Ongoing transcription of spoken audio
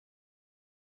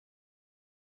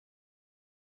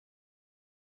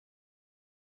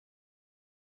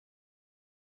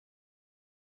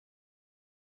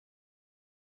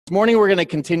This morning we're going to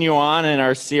continue on in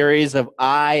our series of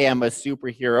I Am a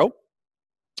Superhero,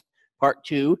 part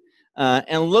 2,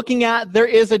 and looking at there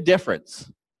is a difference.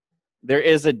 There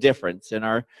is a difference. In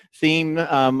our theme,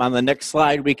 on the next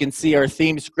slide, we can see our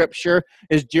theme scripture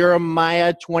is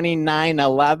Jeremiah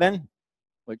 29:11,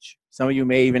 which some of you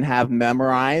may even have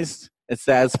memorized. It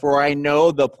says, "For I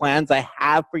know the plans I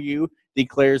have for you,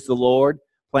 declares the Lord,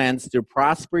 plans to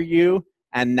prosper you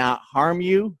and not harm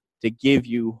you, to give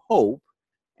you hope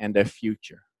and a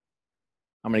future."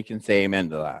 How many can say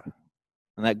amen to that?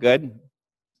 Isn't that good?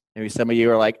 Maybe some of you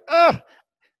are like,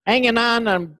 hanging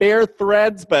on bare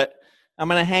threads, but I'm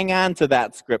going to hang on to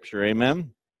that scripture,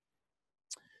 amen?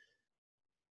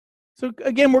 So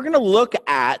again, we're going to look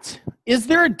at, is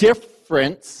there a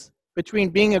difference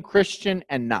between being a Christian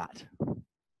and not?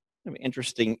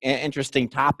 Interesting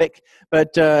topic,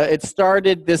 but it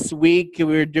started this week. We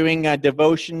were doing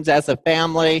devotions as a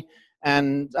family,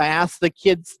 and I asked the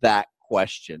kids that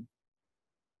question.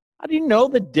 How do you know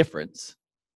the difference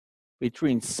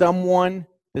between someone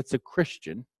that's a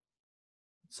Christian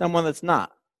and someone that's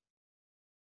not?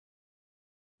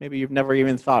 Maybe you've never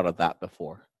even thought of that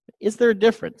before. Is there a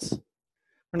difference?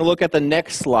 We're going to look at the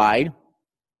next slide.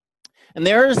 And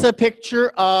there's a picture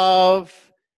of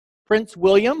Prince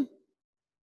William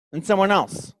and someone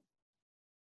else.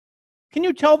 Can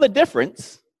you tell the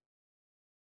difference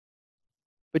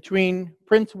between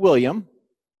Prince William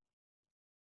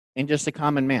and just a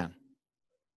common man?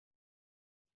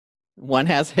 One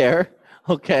has hair.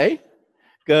 Okay,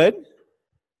 good.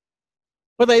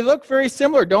 But they look very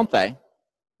similar, don't they?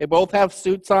 They both have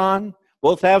suits on,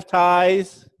 both have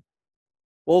ties,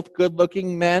 both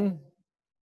good-looking men.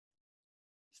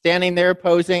 Standing there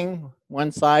posing,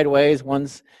 one sideways,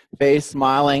 one's face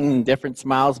smiling, different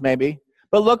smiles maybe,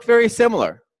 but look very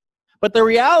similar. But the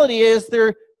reality is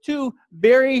they're two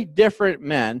very different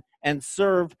men and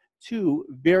serve two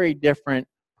very different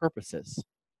purposes.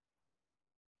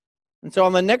 And so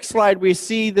on the next slide, we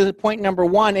see the point number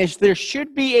 1 is there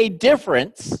should be a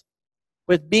difference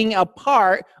with being a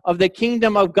part of the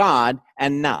kingdom of God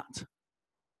and not.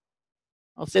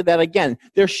 I'll say that again.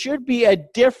 There should be a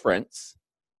difference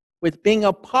with being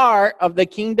a part of the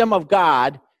kingdom of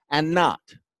God and not.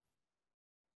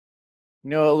 I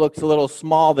know it looks a little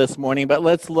small this morning, but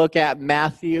let's look at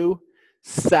Matthew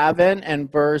 7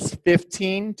 and verse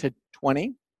 15 to 20.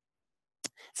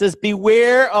 It says,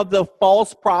 "Beware of the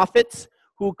false prophets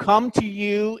who come to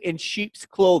you in sheep's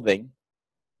clothing,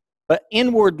 but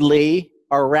inwardly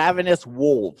are ravenous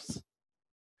wolves.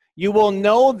 You will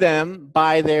know them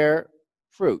by their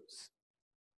fruits.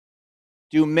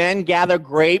 Do men gather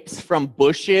grapes from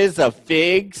bushes of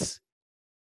figs,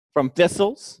 from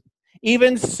thistles?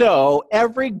 Even so,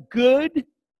 every good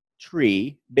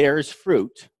tree bears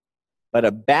fruit, but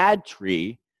a bad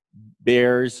tree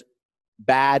bears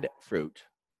bad fruit.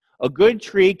 A good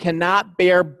tree cannot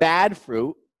bear bad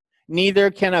fruit, neither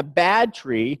can a bad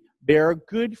tree bear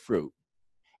good fruit.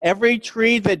 Every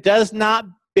tree that does not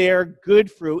bear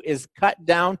good fruit is cut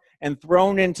down and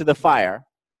thrown into the fire.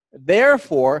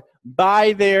 Therefore,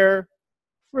 by their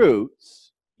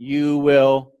fruits you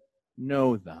will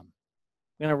know them."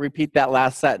 I'm going to repeat that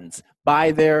last sentence.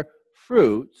 By their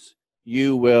fruits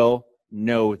you will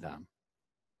know them.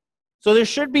 So there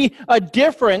should be a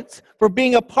difference for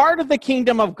being a part of the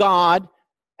kingdom of God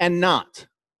and not.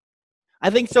 I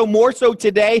think so, more so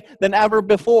today than ever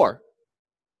before.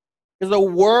 Because the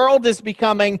world is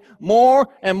becoming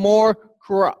more and more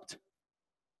corrupt.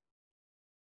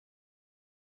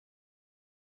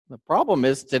 The problem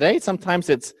is today,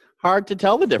 sometimes it's hard to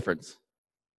tell the difference.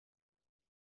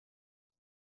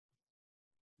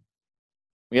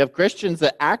 We have Christians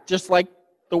that act just like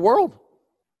the world.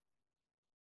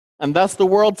 And thus the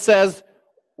world says,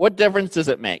 what difference does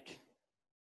it make?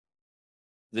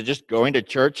 Is it just going to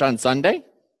church on Sunday?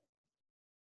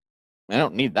 I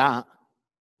don't need that.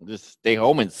 I'll just stay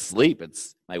home and sleep.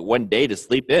 It's my one day to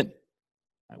sleep in.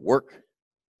 I work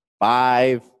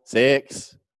 5,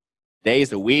 6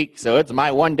 days a week, so it's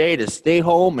my one day to stay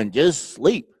home and just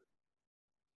sleep.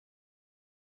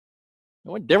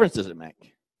 What difference does it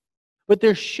make? But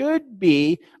there should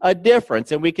be a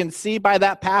difference, and we can see by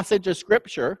that passage of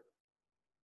Scripture,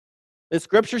 the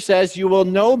Scripture says you will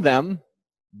know them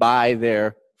by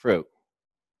their fruit.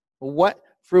 Well, what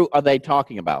fruit are they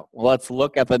talking about? Well, let's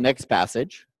look at the next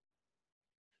passage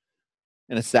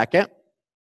in a second.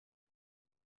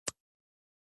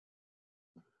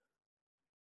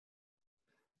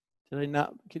 Did I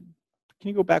not? Can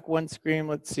you go back one screen?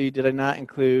 Let's see. Did I not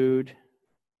include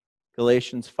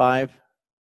Galatians 5?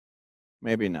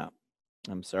 Maybe not.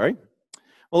 I'm sorry.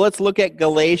 Well, let's look at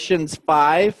Galatians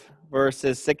 5,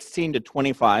 verses 16 to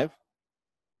 25.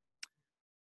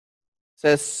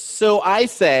 Says, "So I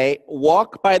say,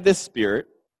 walk by the Spirit,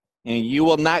 and you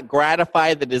will not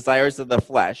gratify the desires of the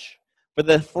flesh. For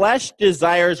the flesh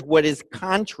desires what is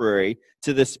contrary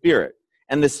to the Spirit,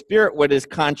 and the Spirit what is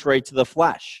contrary to the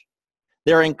flesh.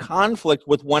 They're in conflict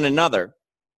with one another,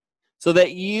 so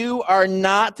that you are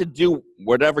not to do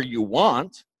whatever you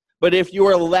want. But if you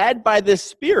are led by the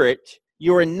Spirit,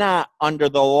 you are not under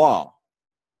the law.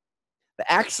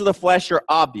 The acts of the flesh are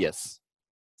obvious: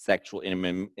 sexual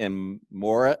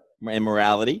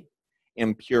immorality,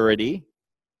 impurity,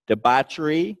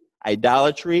 debauchery,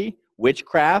 idolatry,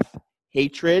 witchcraft,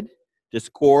 hatred,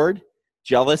 discord,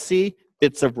 jealousy,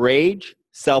 fits of rage,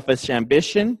 selfish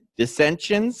ambition,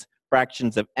 dissensions,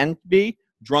 fractions of envy,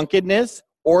 drunkenness,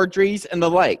 orgies, and the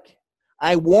like.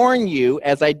 I warn you,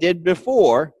 as I did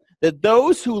before, that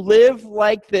those who live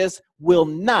like this will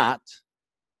not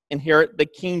inherit the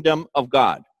kingdom of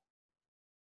God.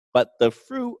 But the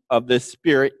fruit of the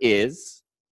Spirit is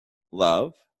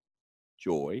love,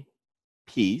 joy,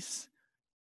 peace,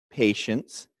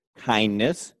 patience,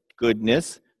 kindness,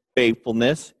 goodness,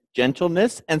 faithfulness,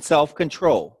 gentleness, and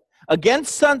self-control.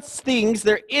 Against such things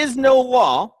there is no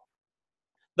law.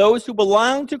 Those who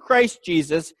belong to Christ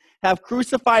Jesus have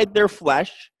crucified their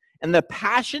flesh and the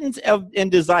passions and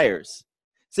desires.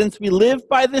 Since we live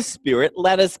by the Spirit,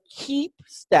 let us keep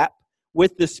step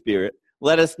with the Spirit.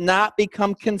 Let us not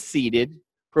become conceited,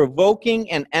 provoking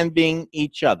and envying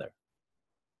each other."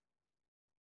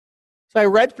 So I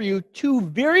read for you two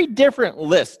very different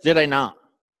lists, did I not?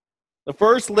 The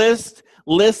first list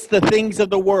lists the things of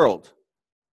the world: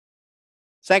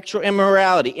 sexual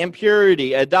immorality,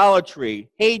 impurity, idolatry,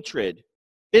 hatred,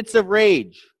 fits of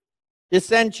rage,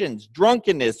 dissensions,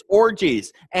 drunkenness,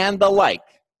 orgies, and the like.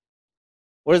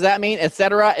 What does that mean?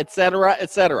 Etc., etc.,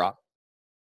 etc.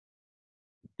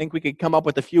 I think we could come up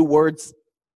with a few words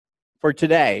for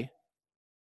today.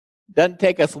 Doesn't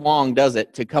take us long, does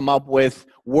it, to come up with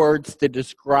words to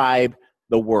describe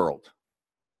the world.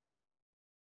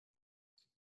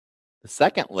 The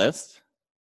second list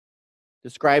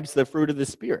describes the fruit of the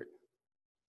Spirit: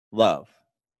 love,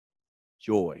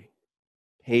 joy,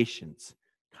 patience,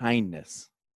 kindness.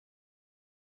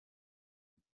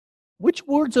 Which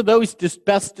words of those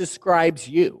best describes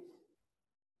you?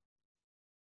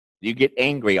 Do you get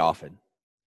angry often?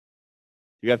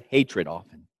 Do you have hatred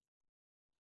often? Do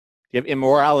you have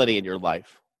immorality in your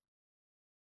life?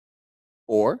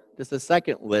 Or does the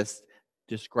second list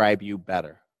describe you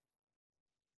better?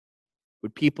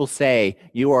 Would people say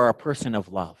you are a person of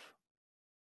love?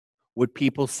 Would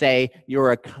people say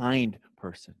you're a kind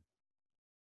person?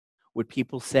 Would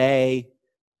people say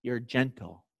you're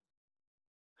gentle?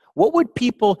 What would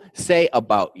people say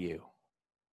about you?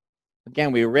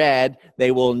 Again, we read,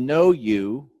 they will know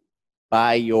you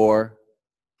by your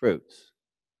fruits.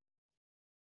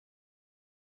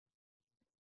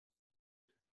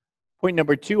 Point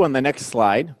number 2 on the next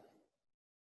slide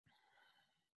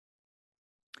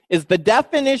is the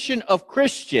definition of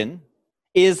Christian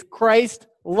is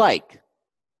Christ-like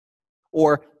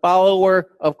or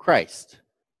follower of Christ.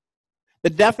 The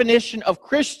definition of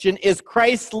Christian is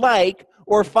Christ-like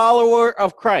or follower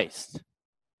of Christ.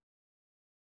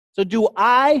 So do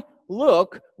I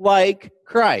look like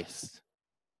Christ?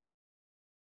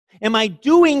 Am I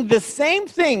doing the same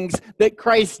things that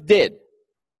Christ did?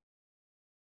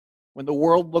 When the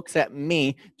world looks at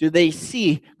me, do they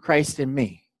see Christ in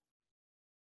me?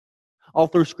 All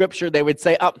through Scripture, they would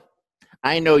say, "Oh,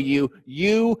 I know you.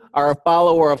 You are a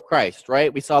follower of Christ,"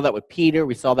 right? We saw that with Peter.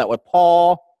 We saw that with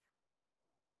Paul.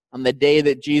 On the day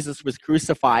that Jesus was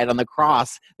crucified on the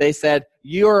cross, they said,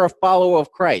 "You're a follower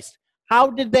of Christ." How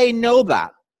did they know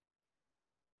that?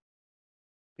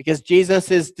 Because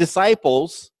Jesus'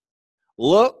 disciples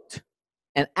looked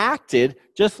and acted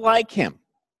just like him.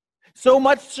 So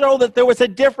much so that there was a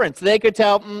difference. They could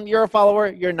tell, you're a follower,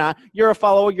 you're not. You're a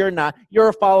follower, you're not. You're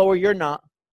a follower, you're not.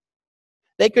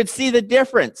 They could see the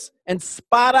difference and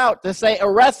spot out to say,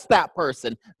 arrest that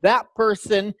person. That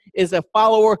person is a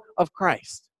follower of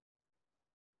Christ.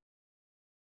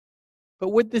 But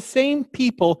would the same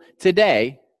people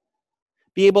today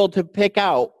be able to pick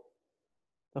out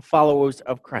the followers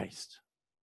of Christ?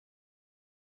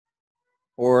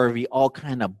 Or are we all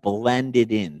kind of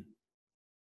blended in?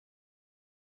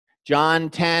 John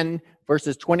 10,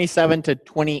 verses 27 to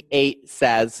 28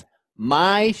 says,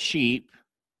 "My sheep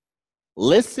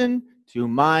listen to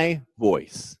my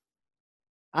voice.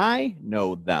 I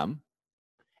know them,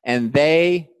 and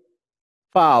they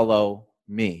follow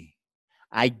me.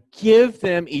 I give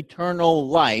them eternal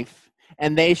life,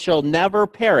 and they shall never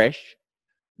perish.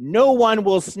 no one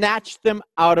will snatch them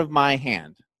out of my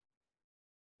hand.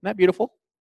 Isn't that beautiful?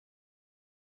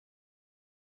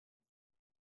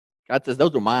 God says,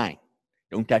 those are mine.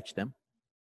 Don't touch them.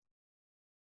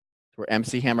 That's where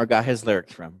MC Hammer got his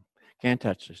lyrics from. Can't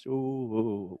touch this.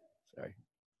 Ooh, sorry.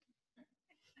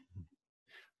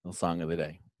 No song of the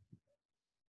day.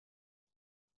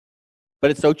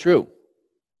 But it's so true.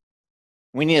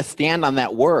 We need to stand on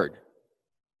that word.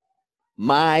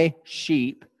 My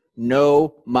sheep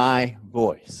know my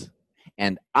voice,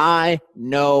 and I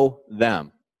know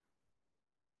them,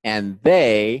 and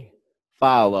they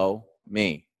follow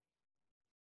me.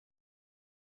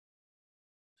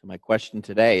 So my question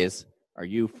today is, are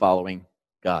you following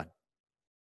God?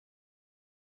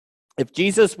 If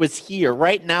Jesus was here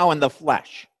right now in the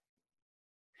flesh,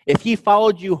 if he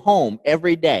followed you home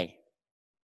every day,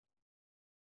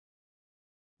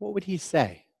 what would he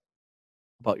say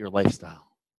about your lifestyle?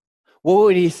 What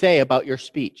would he say about your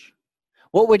speech?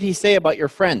 What would he say about your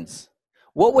friends?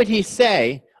 What would he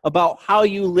say about how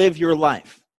you live your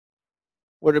life?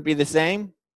 Would it be the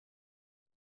same?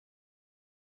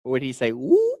 Or would he say,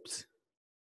 whoops?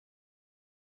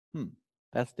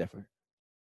 That's different.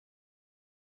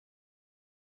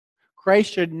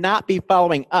 Christ should not be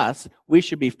following us. We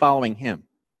should be following him.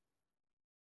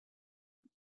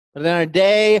 But in our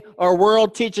day, our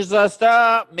world teaches us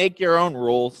to make your own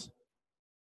rules.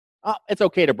 Oh, it's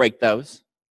okay to break those.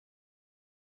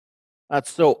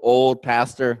 That's so old,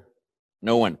 Pastor.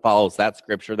 No one follows that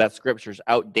scripture. That scripture's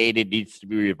outdated, needs to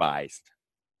be revised.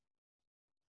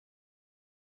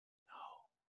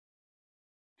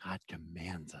 No. God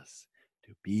commands us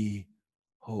to be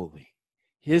holy.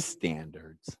 His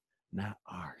standards, not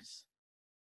ours.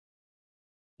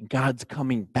 And God's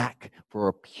coming back for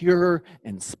a pure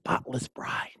and spotless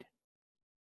bride.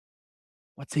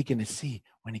 What's he going to see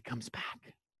when he comes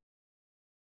back?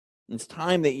 It's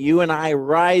time that you and I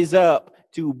rise up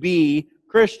to be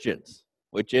Christians,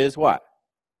 which is what?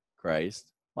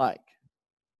 Christ-like.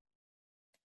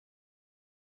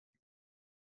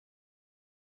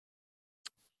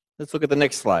 Let's look at the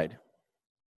next slide.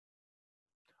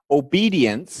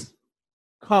 Obedience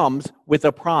comes with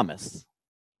a promise.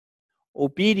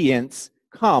 Obedience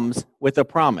comes with a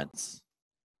promise.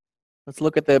 Let's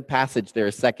look at the passage there,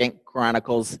 2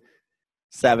 Chronicles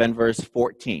 7, verse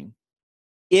 14.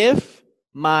 If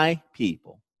my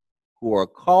people who are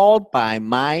called by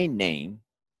my name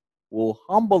will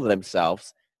humble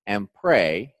themselves and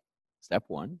pray, step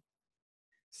 1,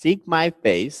 seek my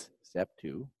face, step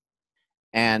 2,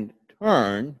 and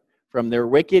turn from their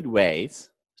wicked ways,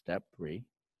 step 3,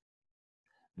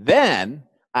 then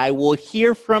I will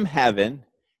hear from heaven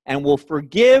and will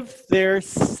forgive their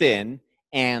sin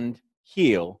and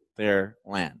heal their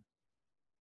land.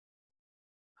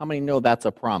 How many know that's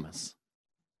a promise?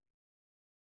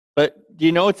 But do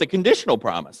you know it's a conditional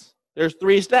promise? There's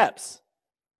 3 steps.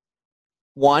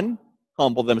 1,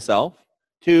 humble themselves.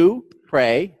 2,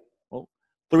 pray.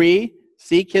 3,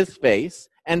 seek his face.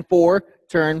 And 4,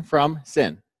 turn from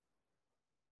sin.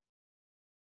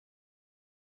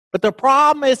 But the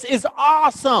promise is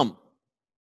awesome.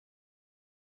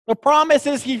 The promise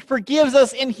is he forgives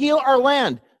us and heals our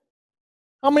land.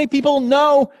 How many people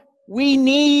know we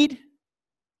need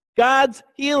God's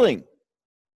healing?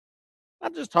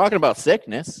 I'm not just talking about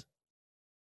sickness.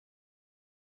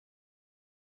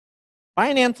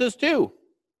 Finances too.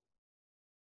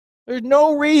 There's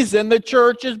no reason the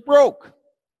church is broke.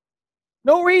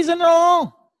 No reason at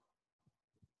all.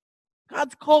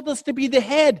 God's called us to be the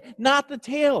head, not the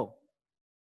tail.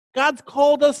 God's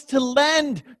called us to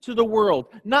lend to the world,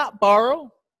 not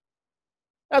borrow.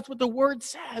 That's what the word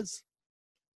says.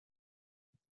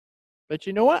 But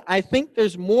you know what? I think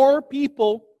there's more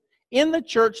people in the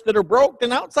church that are broke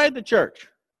than outside the church.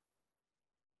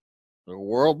 The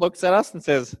world looks at us and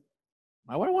says,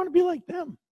 why would I want to be like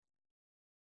them?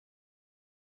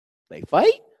 They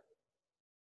fight.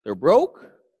 They're broke.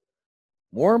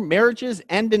 More marriages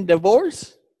end in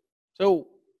divorce. So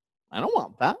I don't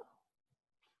want that.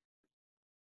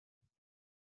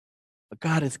 But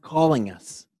God is calling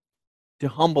us to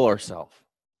humble ourselves.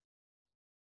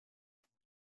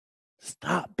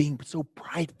 Stop being so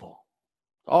prideful.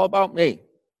 It's all about me.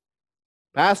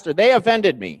 Pastor, they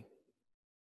offended me.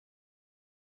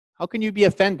 How can you be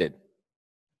offended?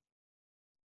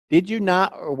 Did you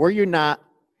not, or were you not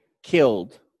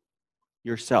killed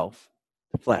yourself,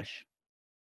 the flesh,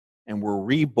 and were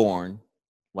reborn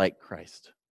like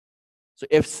Christ? So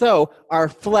if so, our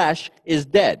flesh is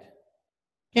dead.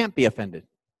 Can't be offended.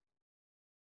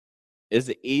 Is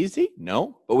it easy?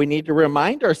 No, but we need to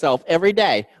remind ourselves every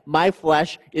day, my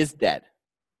flesh is dead.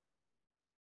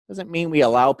 Doesn't mean we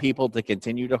allow people to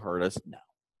continue to hurt us. No.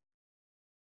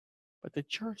 But the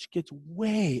church gets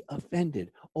way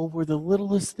offended over the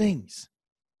littlest things.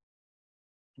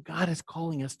 God is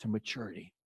calling us to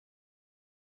maturity.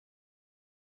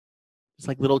 It's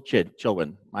like little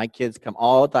children. My kids come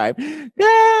all the time.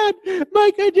 Dad,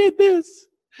 Micah did this.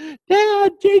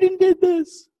 Dad, Jaden did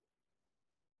this.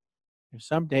 There's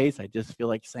some days I just feel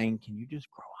like saying, can you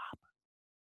just grow up?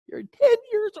 You're 10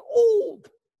 years old.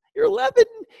 You're 11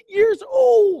 years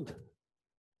old.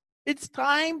 It's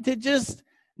time to just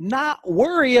not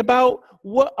worry about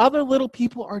what other little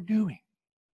people are doing.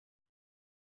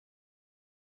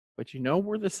 But you know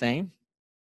we're the same.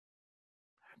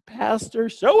 Pastor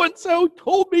so-and-so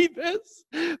told me this.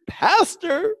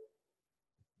 Pastor,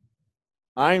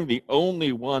 I'm the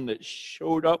only one that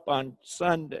showed up on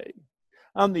Sunday.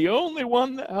 I'm the only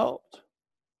one that helped.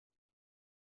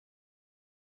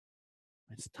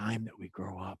 It's time that we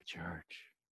grow up,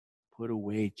 church. Put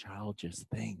away childish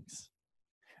things.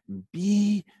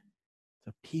 Be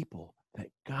the people that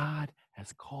God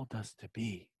has called us to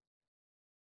be.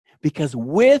 Because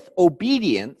with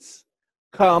obedience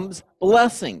comes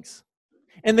blessings.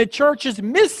 And the church is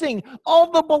missing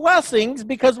all the blessings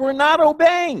because we're not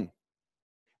obeying.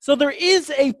 So there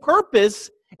is a purpose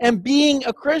in being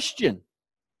a Christian.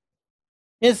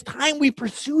 It's time we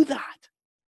pursue that.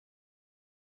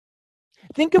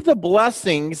 Think of the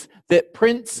blessings that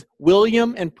Prince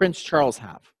William and Prince Charles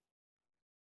have.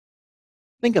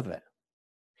 Think of it.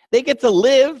 They get to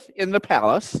live in the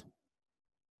palace.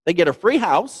 They get a free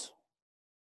house.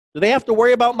 Do they have to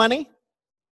worry about money?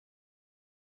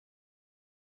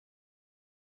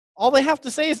 All they have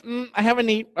to say is, I have a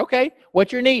need. Okay,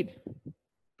 what's your need?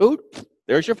 Food?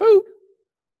 There's your food.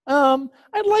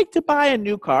 I'd like to buy a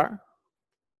new car.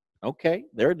 Okay,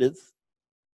 there it is.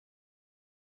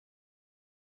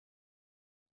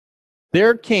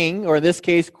 Their king, or in this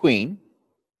case, queen,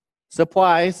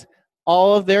 supplies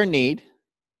all of their need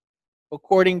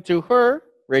according to her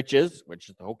riches, which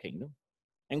is the whole kingdom,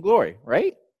 and glory,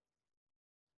 right?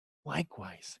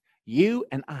 Likewise, you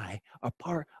and I are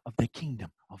part of the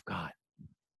kingdom of God,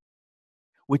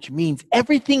 which means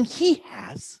everything he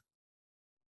has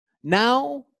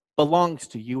now belongs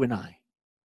to you and I.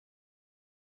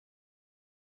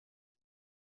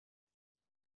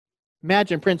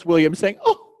 Imagine Prince William saying,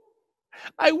 oh,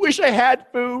 I wish I had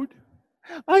food.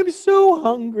 I'm so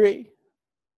hungry.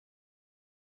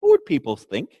 What would people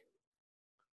think?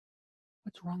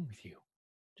 What's wrong with you?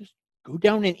 Just go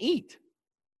down and eat.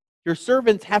 Your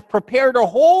servants have prepared a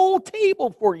whole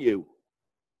table for you.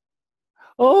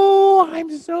 Oh,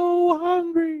 I'm so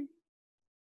hungry.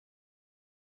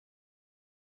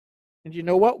 And you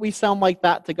know what? We sound like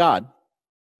that to God.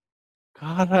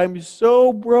 God, I'm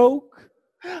so broke.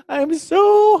 I'm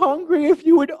so hungry. If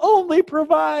you would only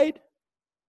provide.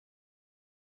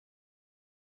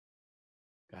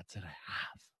 God said, I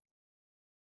have.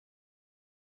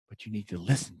 But you need to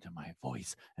listen to my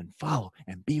voice and follow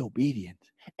and be obedient.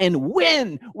 And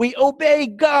when we obey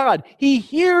God, he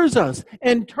hears us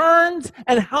and turns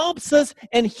and helps us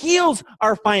and heals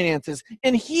our finances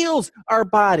and heals our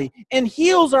body and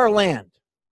heals our land.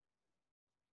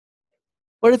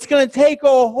 But it's going to take a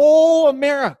whole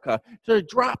America to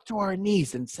drop to our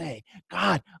knees and say,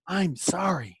 God, I'm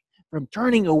sorry from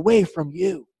turning away from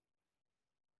you.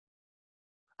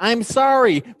 I'm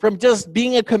sorry from just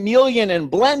being a chameleon and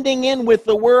blending in with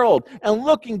the world and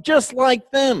looking just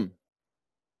like them.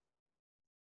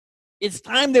 It's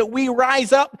time that we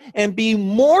rise up and be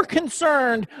more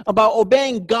concerned about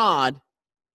obeying God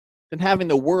than having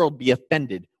the world be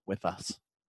offended with us.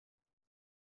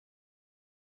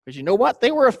 Because you know what?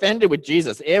 They were offended with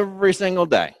Jesus every single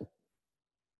day.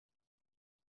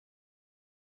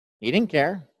 He didn't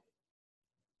care.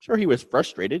 Sure, he was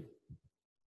frustrated.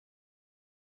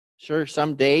 Sure,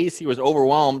 some days he was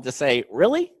overwhelmed to say,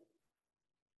 really?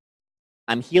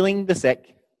 I'm healing the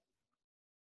sick.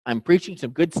 I'm preaching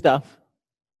some good stuff.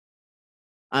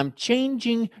 I'm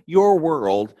changing your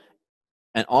world,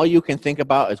 and all you can think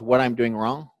about is what I'm doing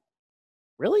wrong?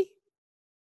 Really?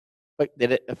 But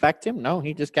did it affect him? No,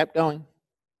 he just kept going.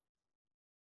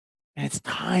 And it's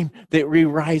time that we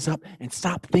rise up and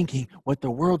stop thinking what the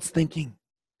world's thinking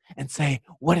and say,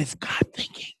 what is God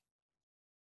thinking?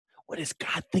 What is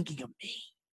God thinking of me?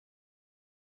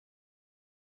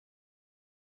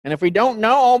 And if we don't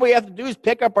know, all we have to do is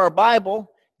pick up our Bible,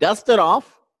 dust it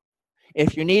off.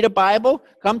 If you need a Bible,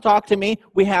 come talk to me.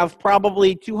 We have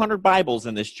probably 200 Bibles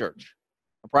in this church.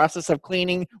 The process of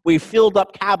cleaning, we filled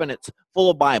up cabinets full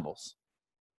of Bibles.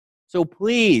 So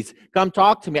please come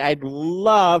talk to me. I'd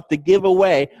love to give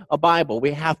away a Bible.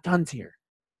 We have tons here.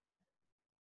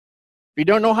 If you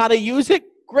don't know how to use it,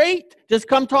 great. Just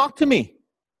come talk to me.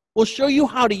 We'll show you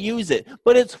how to use it.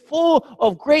 But it's full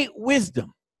of great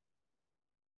wisdom.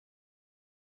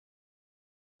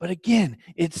 But again,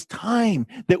 it's time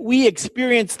that we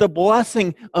experience the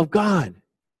blessing of God.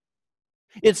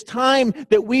 It's time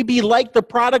that we be like the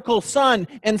prodigal son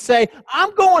and say,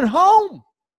 I'm going home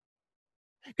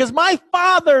because my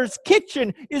Father's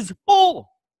kitchen is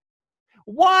full.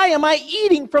 Why am I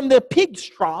eating from the pig's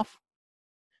trough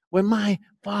when my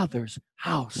Father's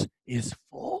house is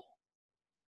full?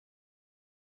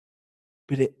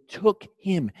 But it took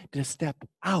him to step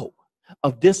out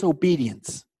of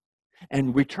disobedience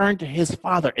and return to his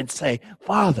father and say,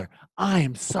 Father, I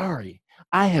am sorry.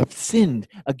 I have sinned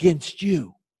against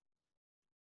you.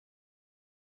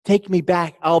 Take me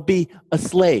back. I'll be a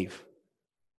slave.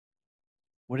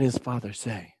 What did his father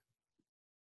say?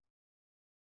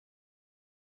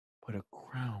 Put a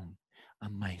crown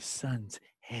on my son's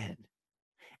head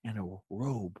and a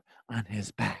robe on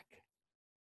his back.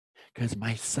 Because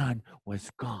my son was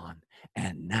gone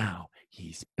and now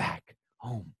he's back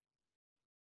home.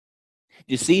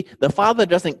 You see, the Father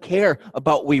doesn't care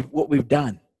about what we've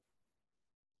done.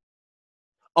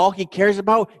 All he cares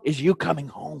about is you coming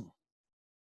home.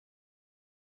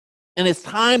 And it's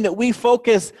time that we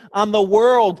focus on the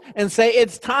world and say,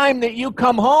 it's time that you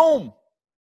come home.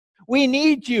 We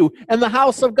need you in the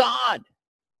house of God.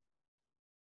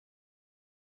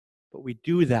 But we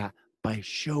do that by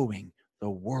showing the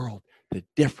world the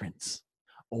difference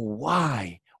of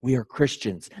why we are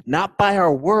Christians. Not by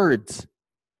our words,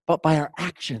 but by our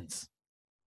actions.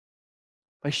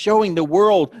 By showing the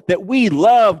world that we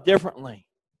love differently.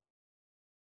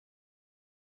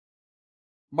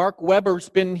 Mark Weber's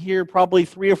been here probably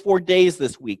 3 or 4 days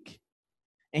this week.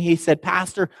 And he said,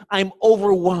 Pastor, I'm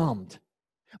overwhelmed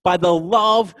by the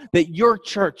love that your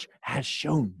church has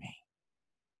shown me.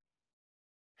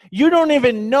 You don't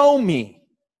even know me.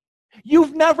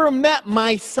 You've never met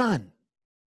my son.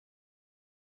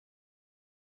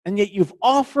 And yet you've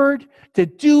offered to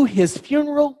do his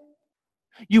funeral.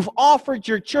 You've offered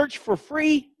your church for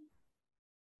free.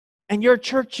 And your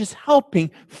church is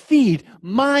helping feed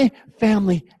my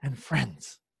family and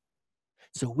friends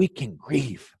so we can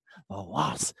grieve the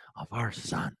loss of our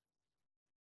son.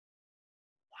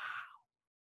 Wow.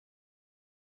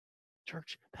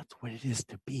 Church, that's what it is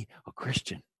to be a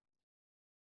Christian.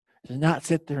 To not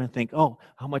sit there and think, oh,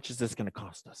 how much is this going to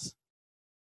cost us?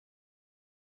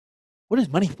 What is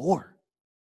money for?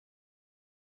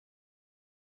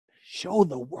 Show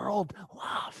the world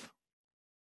love.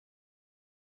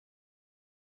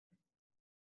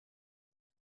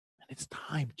 And it's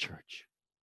time, church,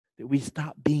 that we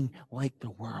stop being like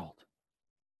the world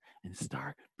and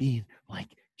start being like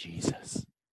Jesus.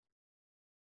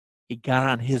 He got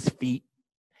on his feet,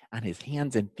 on his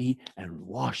hands and feet, and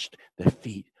washed the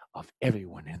feet of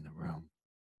everyone in the room.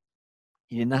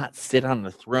 He did not sit on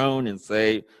the throne and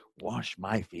say, wash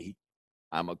my feet.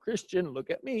 I'm a Christian, look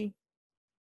at me.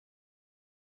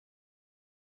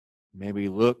 Maybe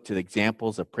look to the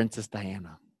examples of Princess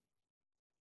Diana.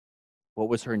 What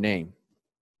was her name?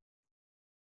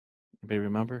 Anybody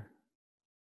remember?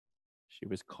 She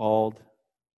was called,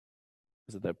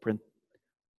 was it the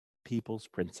people's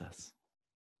princess?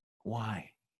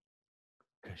 Why?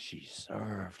 Because she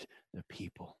served the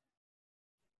people.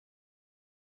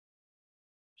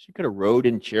 She could have rode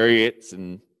in chariots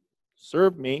and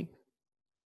served me.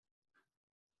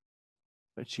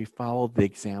 But she followed the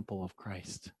example of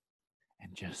Christ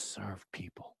and just served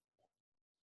people.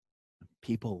 And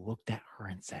people looked at her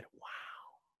and said,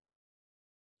 wow,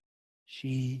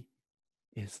 she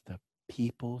is the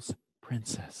people's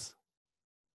princess.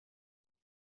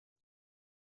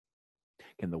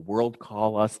 Can the world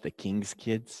call us the king's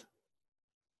kids?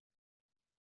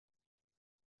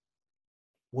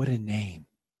 What a name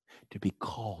to be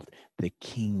called the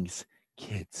king's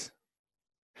kids.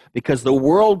 Because the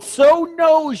world so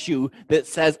knows you that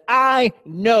says, I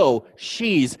know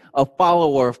she's a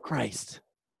follower of Christ.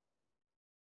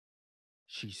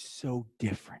 She's so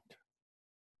different.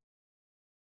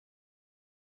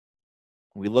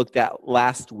 We looked at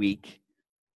last week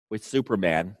with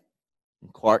Superman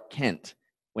and Clark Kent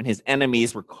when his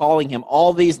enemies were calling him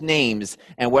all these names.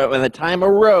 And when the time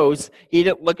arose, he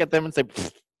didn't look at them and say,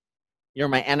 you're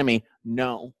my enemy.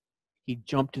 No, he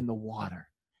jumped in the water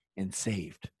and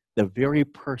saved the very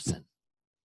person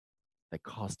that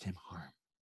caused him harm.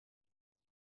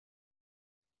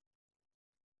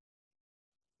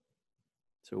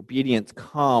 So obedience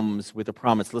comes with a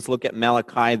promise. Let's look at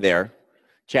Malachi there,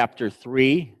 chapter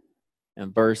 3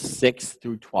 and verse 6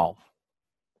 through 12.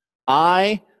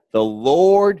 I, the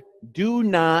Lord, do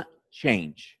not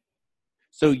change.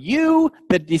 So you,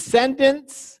 the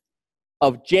descendants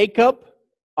of Jacob,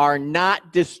 are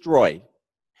not destroyed.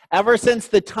 Ever since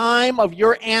the time of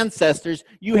your ancestors,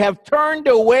 you have turned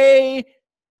away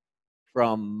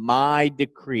from my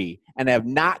decree and have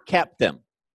not kept them.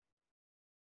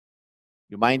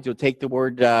 You mind to take the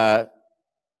word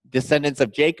descendants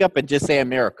of Jacob and just say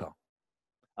America.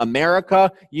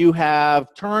 America, you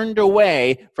have turned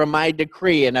away from my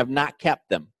decree and have not kept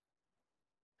them.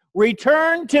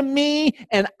 Return to me,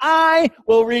 and I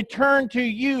will return to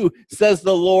you, says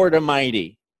the Lord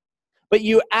Almighty. But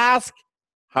you ask,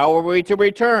 how are we to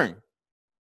return?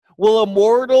 Will a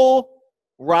mortal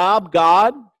rob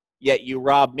God? Yet you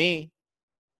rob me.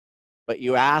 But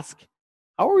you ask,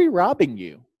 how are we robbing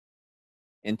you?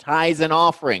 In tithes and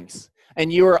offerings.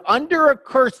 And you are under a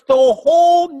curse, the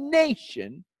whole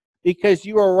nation, because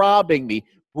you are robbing me.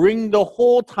 Bring the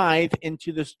whole tithe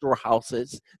into the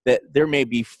storehouses, that there may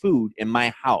be food in my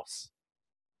house.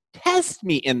 Test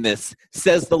me in this,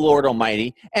 says the Lord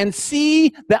Almighty, and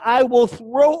see that I will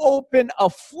throw open a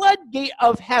floodgate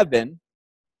of heaven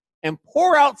and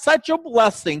pour out such a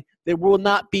blessing there will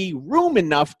not be room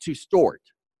enough to store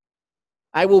it.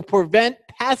 I will prevent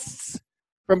pests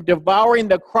from devouring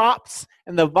the crops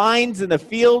and the vines in the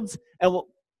fields,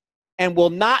 and will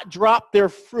not drop their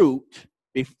fruit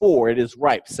before it is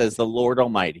ripe, says the Lord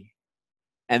Almighty.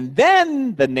 And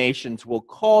then the nations will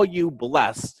call you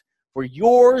blessed, for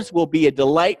yours will be a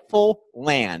delightful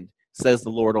land, says the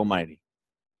Lord Almighty.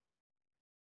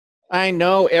 I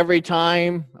know every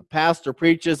time a pastor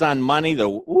preaches on money,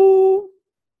 the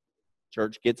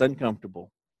church gets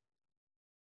uncomfortable.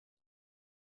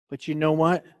 But you know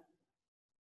what?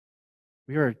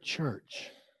 We are a church,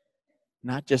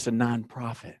 not just a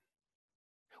nonprofit.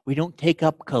 We don't take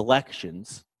up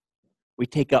collections. We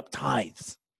take up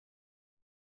tithes.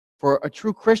 For a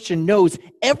true Christian knows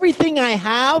everything I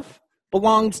have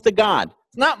belongs to God.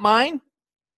 It's not mine.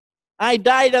 I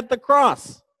died at the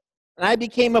cross, and I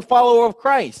became a follower of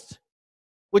Christ,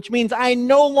 which means I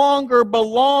no longer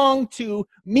belong to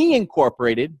me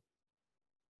incorporated.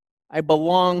 I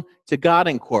belong to God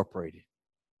incorporated.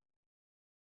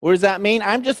 What does that mean?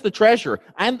 I'm just the treasurer.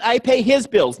 I pay his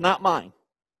bills, not mine.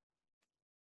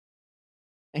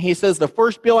 And he says, the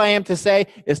first bill I am to say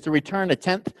is to return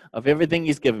 1/10 of everything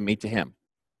he's given me to him.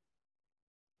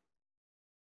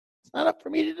 It's not up for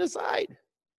me to decide.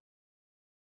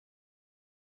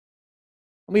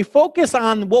 And we focus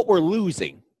on what we're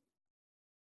losing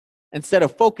instead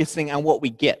of focusing on what we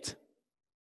get.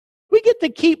 We get to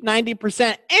keep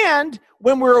 90%. And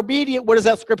when we're obedient, what does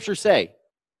that scripture say?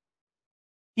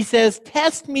 He says,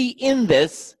 test me in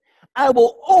this. I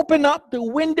will open up the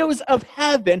windows of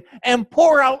heaven and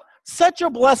pour out such a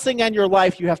blessing on your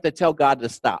life, you have to tell God to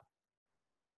stop.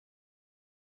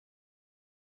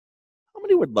 How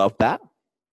many would love that?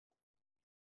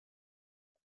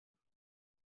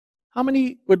 How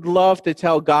many would love to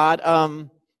tell God,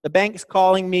 the bank's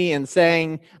calling me and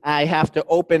saying I have to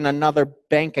open another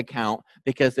bank account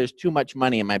because there's too much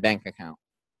money in my bank account?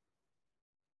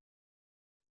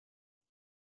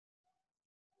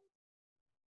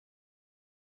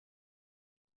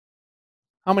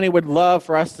 How many would love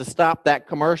for us to stop that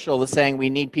commercial that's saying we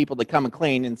need people to come and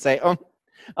clean and say,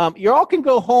 you all can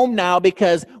go home now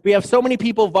because we have so many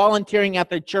people volunteering at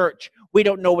the church. We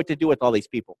don't know what to do with all these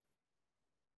people.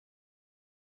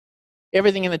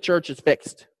 Everything in the church is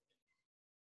fixed.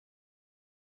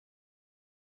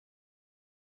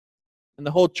 And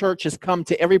the whole church has come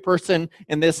to every person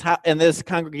in this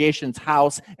congregation's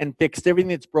house and fixed everything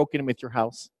that's broken with your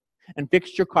house, and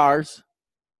fixed your cars,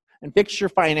 and fixed your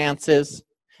finances,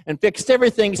 and fixed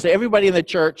everything so everybody in the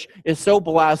church is so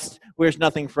blessed there's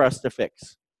nothing for us to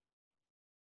fix.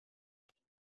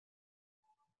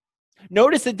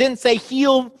 Notice it didn't say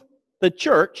heal the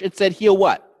church. It said heal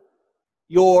what?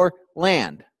 Your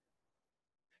land.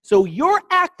 So your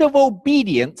act of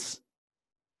obedience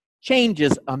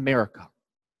changes America.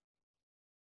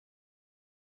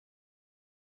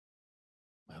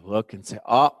 I look and say,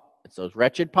 oh, it's those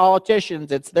wretched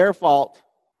politicians. It's their fault.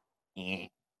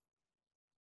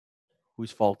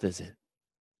 Whose fault is it?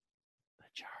 The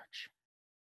church.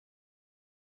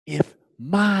 If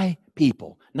my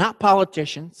people, not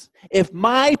politicians, if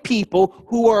my people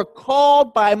who are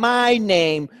called by my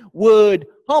name would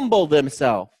humble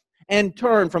themselves and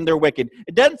turn from their wicked.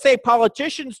 It doesn't say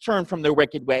politicians turn from their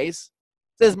wicked ways.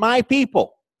 It says my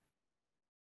people.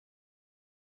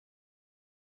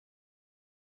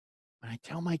 When I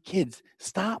tell my kids,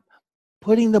 stop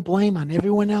putting the blame on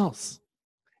everyone else.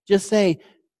 Just say,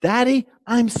 Daddy,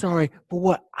 I'm sorry for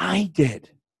what I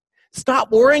did.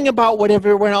 Stop worrying about what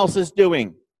everyone else is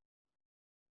doing.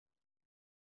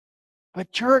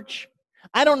 But church,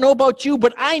 I don't know about you,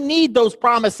 but I need those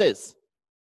promises.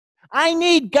 I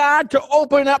need God to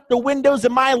open up the windows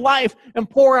in my life and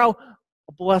pour out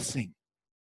a blessing.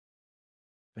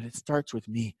 But it starts with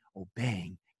me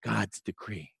obeying God's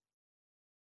decree.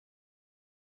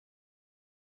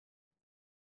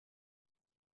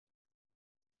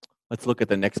 Let's look at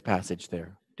the next passage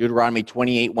there. Deuteronomy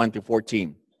 28, 1 through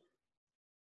 14.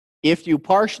 If you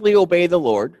partially obey the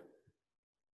Lord,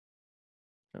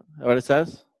 is that what it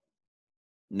says?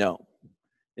 No.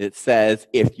 It says,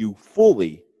 if you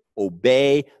fully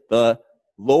obey the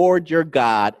Lord your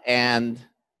God and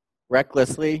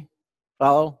recklessly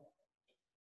follow?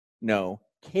 No.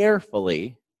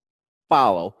 Carefully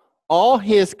follow all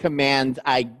his commands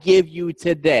I give you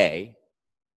today,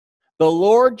 the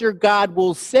Lord your God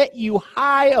will set you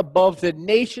high above the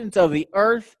nations of the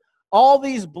earth. All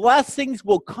these blessings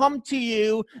will come to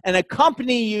you and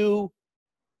accompany you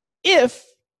if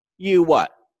you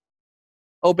what?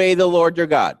 Obey the Lord your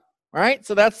God. All right?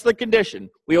 So that's the condition.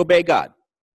 We obey God.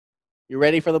 You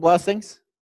ready for the blessings?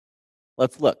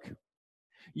 Let's look.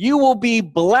 You will be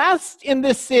blessed in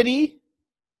the city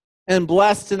and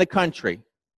blessed in the country.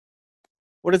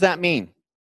 What does that mean?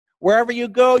 Wherever you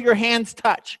go, your hands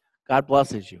touch. God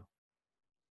blesses you.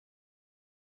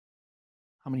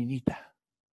 How many need that?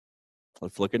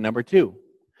 Let's look at number 2.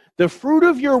 The fruit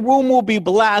of your womb will be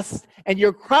blessed, and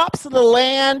your crops of the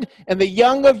land, and the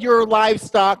young of your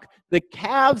livestock, the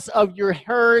calves of your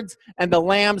herds, and the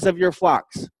lambs of your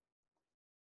flocks.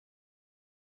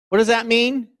 What does that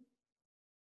mean?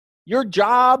 Your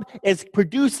job is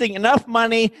producing enough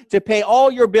money to pay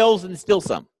all your bills and still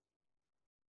some.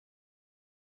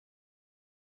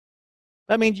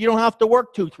 That means you don't have to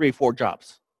work 2, 3, 4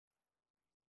 jobs.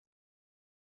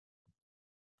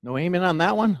 No amen on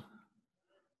that one?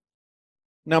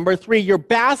 Number 3, your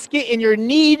basket and your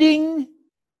kneading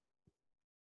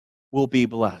will be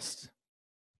blessed.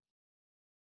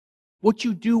 What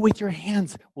you do with your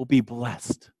hands will be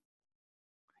blessed.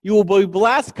 You will be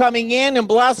blessed coming in and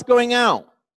blessed going out.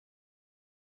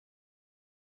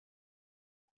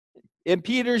 In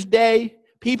Peter's day,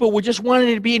 people just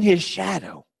wanted to be in his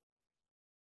shadow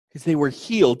because they were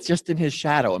healed just in his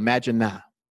shadow. Imagine that.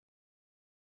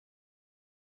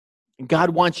 And God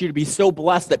wants you to be so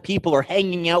blessed that people are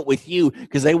hanging out with you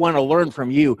because they want to learn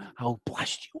from you how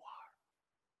blessed you are.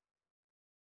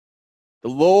 The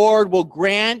Lord will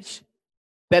grant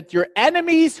that your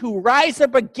enemies who rise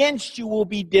up against you will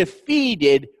be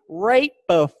defeated right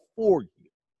before you.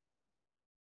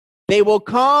 They will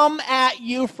come at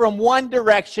you from one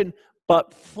direction,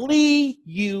 but flee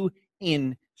you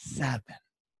in 7.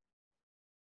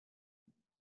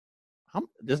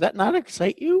 Does that not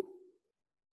excite you?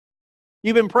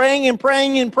 You've been praying and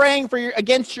praying and praying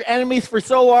against your enemies for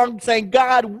so long, saying,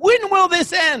 God, when will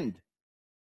this end?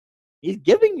 He's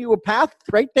giving you a path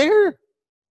right there.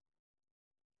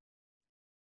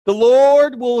 The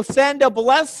Lord will send a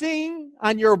blessing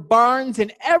on your barns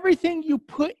and everything you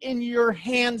put in your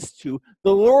hands to.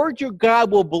 The Lord your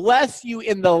God will bless you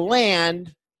in the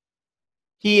land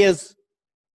he is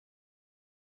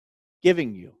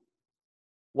giving you.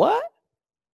 What?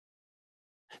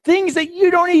 Things that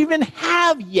you don't even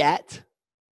have yet,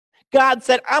 God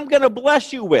said, I'm going to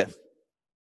bless you with.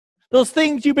 Those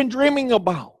things you've been dreaming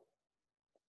about.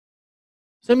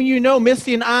 Some of you know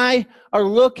Missy and I are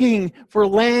looking for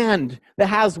land that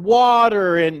has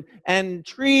water and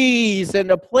trees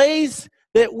and a place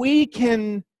that we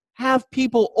can have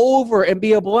people over and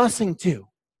be a blessing to.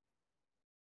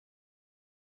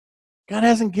 God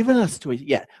hasn't given us to it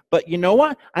yet. But you know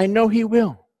what? I know he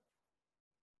will.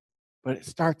 But it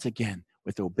starts again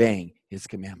with obeying his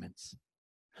commandments.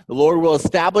 The Lord will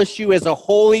establish you as a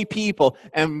holy people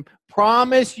and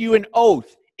promise you an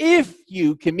oath. If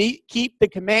you can keep the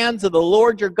commands of the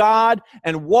Lord your God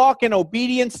and walk in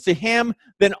obedience to him,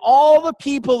 then all the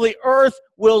people of the earth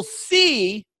will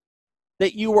see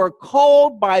that you are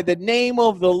called by the name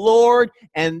of the Lord,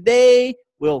 and they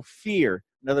will fear.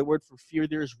 Another word for fear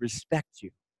there is respect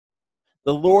you.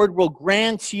 The Lord will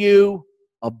grant you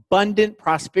abundant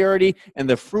prosperity and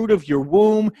the fruit of your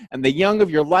womb and the young of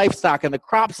your livestock and the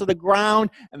crops of the ground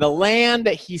and the land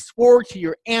that he swore to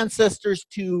your ancestors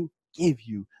to give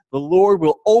you. The Lord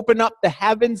will open up the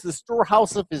heavens, the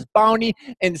storehouse of his bounty,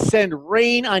 and send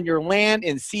rain on your land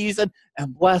in season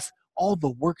and bless all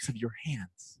the works of your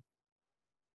hands.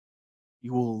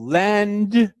 You will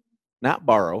lend, not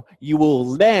borrow, you will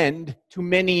lend to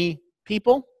many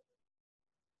people.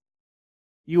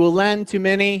 You will lend to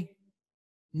many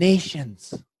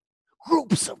nations,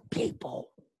 groups of people,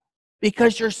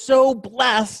 because you're so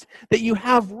blessed that you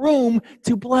have room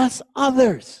to bless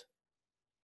others.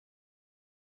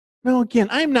 No, again,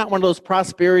 I'm not one of those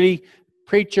prosperity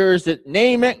preachers that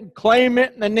name it and claim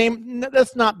it and the name. No,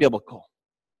 that's not biblical.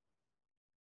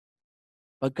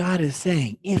 But God is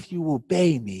saying, if you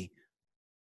obey me,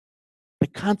 the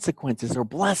consequences or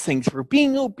blessings for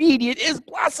being obedient is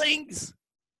blessings.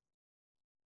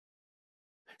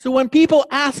 So when people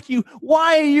ask you,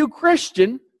 why are you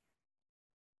Christian?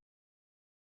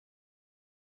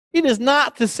 It is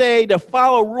not to say to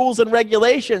follow rules and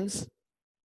regulations.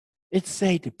 It's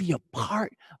say to be a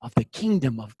part of the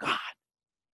kingdom of God.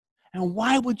 And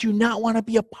why would you not want to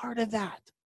be a part of that?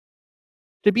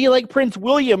 To be like Prince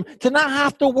William, to not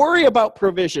have to worry about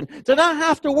provision, to not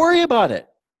have to worry about it.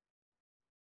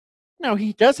 Now,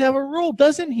 he does have a rule,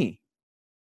 doesn't he?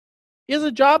 He has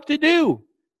a job to do,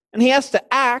 and he has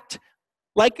to act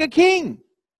like a king.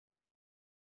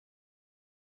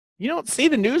 You don't see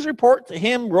the news report to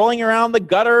him rolling around the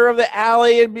gutter of the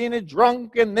alley and being a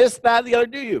drunk and this, that, the other,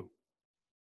 do you?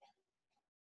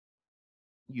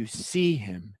 You see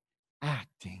him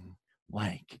acting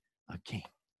like a king.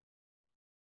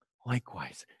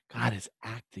 Likewise, God is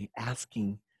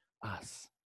asking us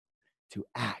to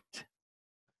act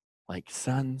like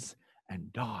sons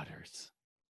and daughters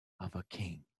of a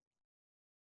king.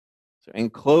 So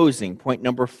in closing, point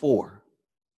number 4.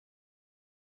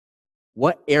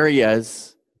 What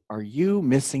areas are you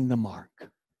missing the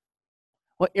mark?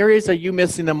 What areas are you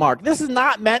missing the mark? This is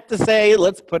not meant to say,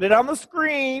 let's put it on the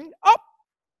screen. Oh,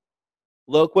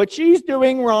 look what she's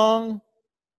doing wrong.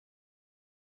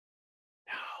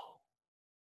 No.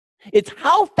 It's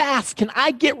how fast can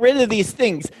I get rid of these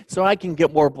things so I can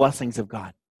get more blessings of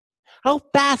God? How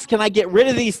fast can I get rid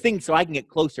of these things so I can get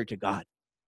closer to God?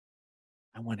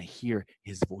 I want to hear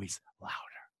his voice louder.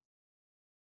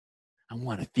 I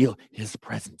want to feel his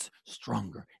presence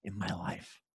stronger in my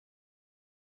life.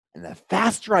 And the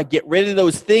faster I get rid of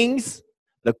those things,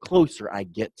 the closer I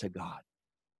get to God.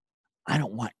 I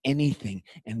don't want anything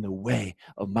in the way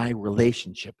of my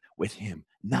relationship with him.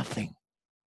 Nothing.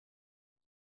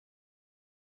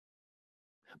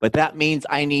 But that means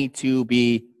I need to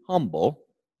be humble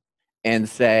and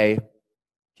say,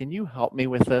 can you help me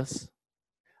with this?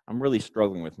 I'm really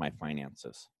struggling with my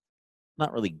finances. I'm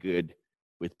not really good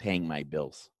with paying my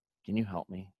bills. Can you help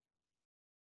me?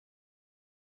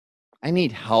 I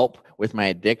need help with my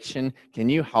addiction. Can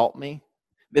you help me?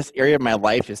 This area of my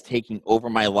life is taking over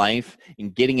my life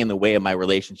and getting in the way of my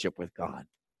relationship with God.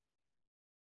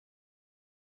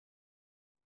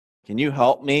 Can you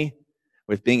help me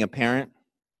with being a parent?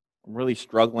 I'm really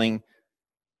struggling.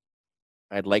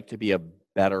 I'd like to be a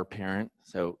better parent,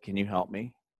 so can you help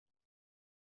me?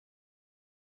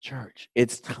 Church,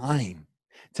 it's time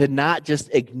to not just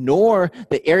ignore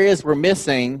the areas we're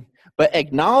missing, but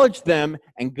acknowledge them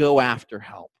and go after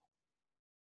help.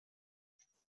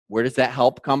 Where does that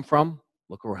help come from?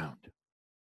 Look around.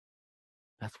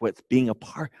 That's what being a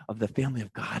part of the family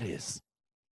of God is.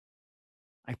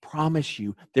 I promise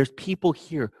you, there's people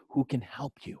here who can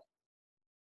help you.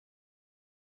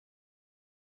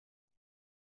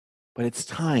 But it's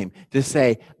time to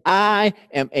say, I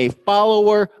am a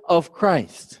follower of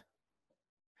Christ.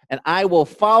 And I will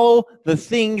follow the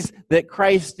things that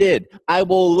Christ did. I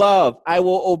will love. I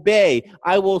will obey.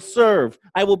 I will serve.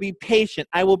 I will be patient.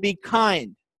 I will be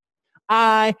kind.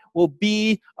 I will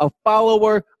be a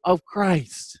follower of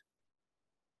Christ.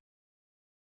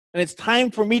 And it's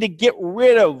time for me to get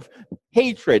rid of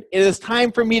hatred. It is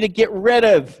time for me to get rid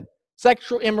of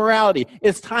sexual immorality.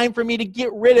 It's time for me to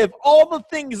get rid of all the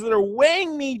things that are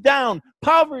weighing me down,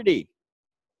 poverty,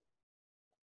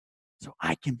 so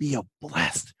I can be a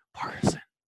blessed person.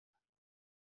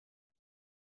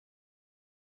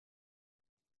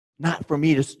 Not for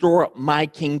me to store up my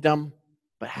kingdom,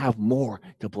 but have more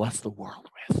to bless the world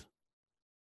with.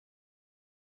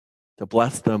 To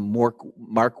bless the Mark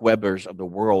Webbers of the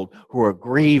world who are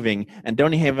grieving and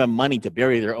don't even have money to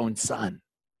bury their own son.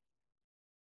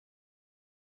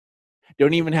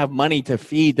 Don't even have money to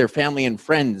feed their family and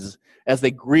friends as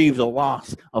they grieve the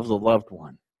loss of the loved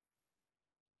one.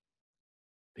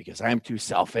 Because I'm too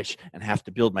selfish and have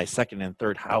to build my second and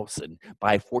third house and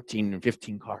buy 14 and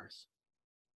 15 cars.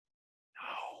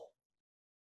 No.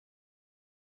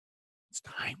 It's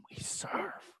time we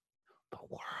serve the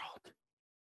world.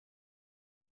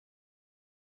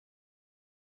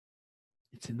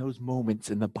 It's in those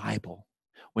moments in the Bible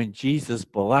when Jesus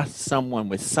blessed someone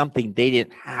with something they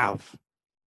didn't have,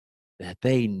 that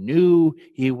they knew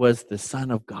he was the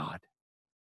Son of God,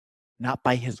 not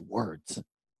by his words,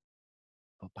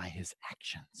 but by his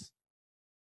actions.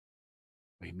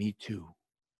 May me too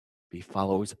be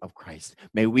followers of Christ.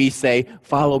 May we say,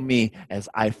 follow me as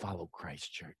I follow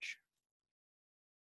Christ, church.